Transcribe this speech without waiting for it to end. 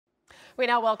We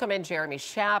now welcome in Jeremy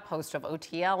Schaap, host of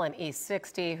OTL and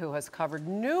E60, who has covered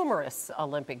numerous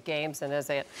Olympic Games and is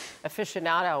an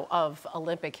aficionado of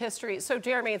Olympic history. So,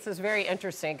 Jeremy, this is very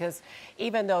interesting because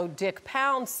even though Dick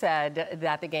Pound said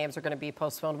that the Games are going to be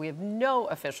postponed, we have no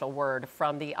official word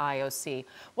from the IOC.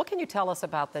 What can you tell us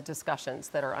about the discussions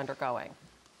that are undergoing?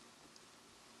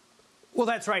 Well,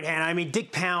 that's right, Hannah. I mean,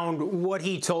 Dick Pound, what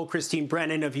he told Christine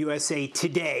Brennan of USA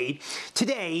Today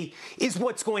is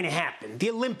what's going to happen. The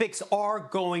Olympics are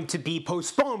going to be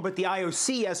postponed, but the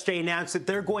IOC yesterday announced that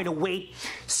they're going to wait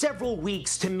several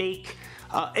weeks to make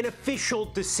an official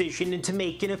decision and to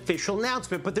make an official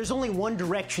announcement. But there's only one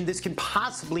direction this can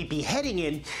possibly be heading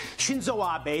in.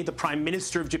 Shinzo Abe, the Prime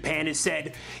Minister of Japan, has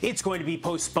said it's going to be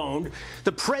postponed.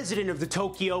 The president of the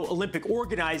Tokyo Olympic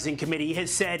Organizing Committee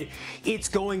has said it's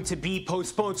going to be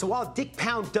postponed. So while Dick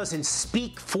Pound doesn't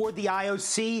speak for the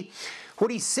IOC,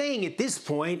 what he's saying at this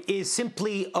point is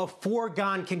simply a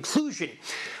foregone conclusion.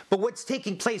 But what's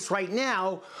taking place right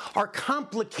now are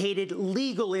complicated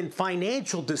legal and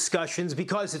financial discussions,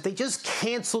 because if they just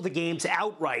cancel the Games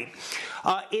outright,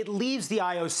 it leaves the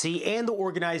IOC and the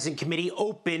organizing committee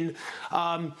open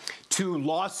to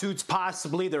lawsuits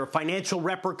possibly. There are financial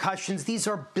repercussions. These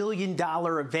are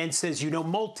billion-dollar events, as you know,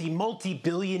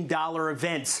 multi-billion-dollar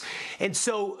events. And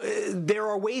so there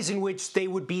are ways in which they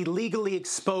would be legally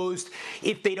exposed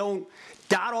if they don't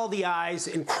dot all the I's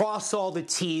and cross all the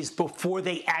T's before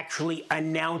they actually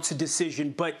announce a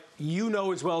decision. But you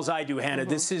know as well as I do, Hannah,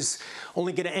 this is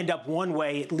only going to end up one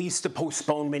way, at least a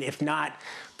postponement, if not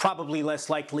probably less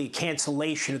likely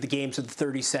cancellation of the Games of the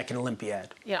 32nd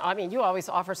Olympiad. Yeah, I mean, you always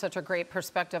offer such a great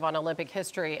perspective on Olympic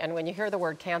history. And when you hear the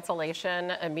word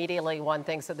cancellation, immediately one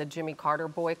thinks of the Jimmy Carter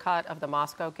boycott of the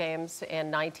Moscow Games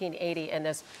in 1980 and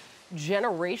this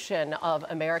generation of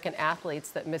American athletes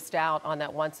that missed out on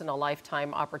that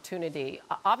once-in-a-lifetime opportunity.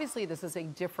 Obviously, this is a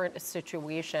different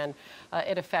situation.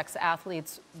 It affects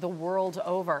athletes the world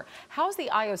over. How has the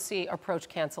IOC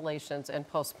approached cancellations and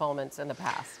postponements in the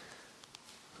past?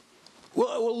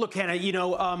 Well, look, Hannah, you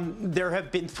know, there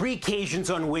have been 3 occasions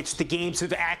on which the Games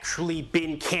have actually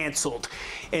been canceled.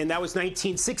 And that was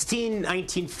 1916,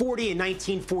 1940, and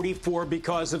 1944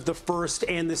 because of the First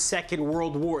and the Second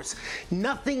World Wars.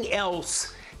 Nothing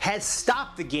else has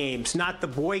stopped the Games, not the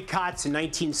boycotts in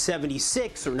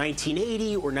 1976 or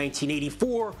 1980 or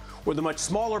 1984, or the much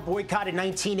smaller boycott in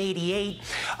 1988.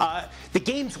 The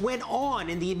Games went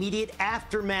on in the immediate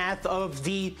aftermath of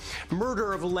the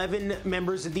murder of 11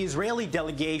 members of the Israeli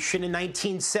delegation in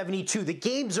 1972. The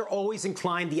Games are always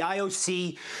inclined, the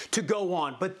IOC, to go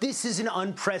on. But this is an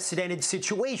unprecedented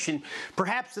situation.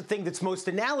 Perhaps the thing that's most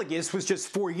analogous was just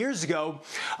 4 years ago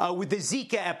with the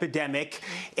Zika epidemic.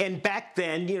 And back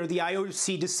then, you know, the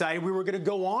IOC decided we were going to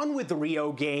go on with the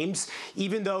Rio Games,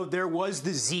 even though there was the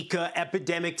Zika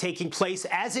epidemic taking place.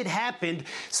 As it happened,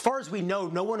 as far as we know,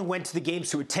 no one who went to the Games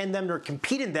to attend them or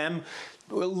compete in them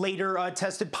later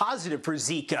tested positive for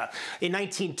Zika. In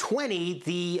 1920,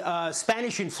 the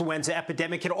Spanish influenza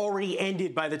epidemic had already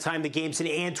ended by the time the Games in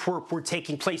Antwerp were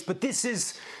taking place. But this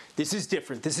is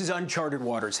different. This is uncharted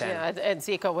waters, Hannah. Yeah, and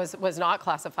Zika was not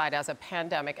classified as a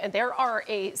pandemic. And there are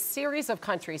a series of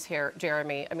countries here,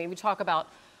 Jeremy. I mean, we talk about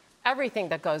everything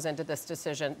that goes into this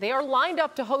decision. They are lined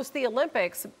up to host the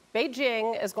Olympics.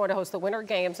 Beijing is going to host the Winter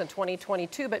Games in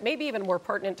 2022, but maybe even more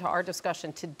pertinent to our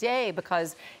discussion today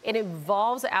because it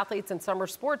involves athletes in summer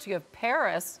sports. You have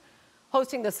Paris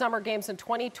hosting the Summer Games in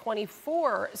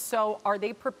 2024. So are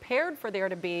they prepared for there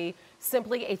to be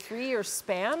simply a 3-year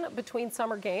span between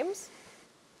Summer Games?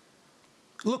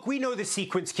 Look, we know the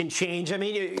sequence can change. I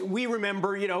mean, we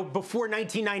remember, you know, before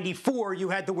 1994, you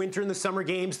had the Winter and the Summer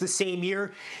Games the same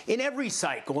year in every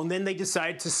cycle. And then they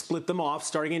decided to split them off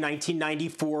starting in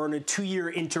 1994 on a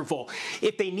 2-year interval.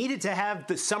 If they needed to have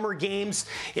the Summer Games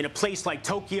in a place like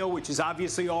Tokyo, which is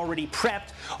obviously already prepped,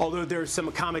 although there's some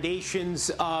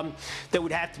accommodations that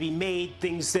would have to be made,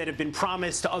 things that have been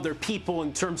promised to other people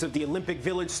in terms of the Olympic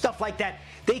Village, stuff like that,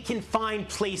 they can find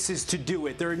places to do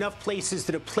it. There are enough places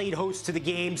that have played host to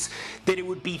the Games that it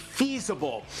would be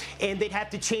feasible, and they'd have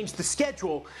to change the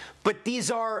schedule. But these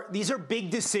are big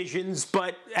decisions.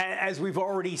 But as we've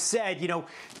already said, you know,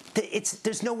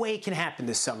 there's no way it can happen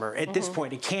this summer. At this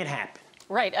point, it can't happen.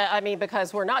 Right. I mean,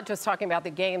 because we're not just talking about the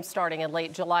Games starting in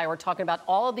late July. We're talking about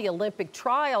all of the Olympic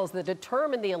trials that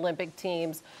determine the Olympic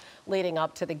teams leading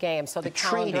up to the Games. So the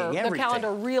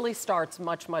calendar really starts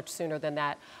much, much sooner than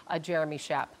that. Jeremy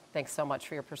Schaap, thanks so much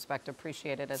for your perspective.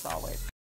 Appreciate it as always.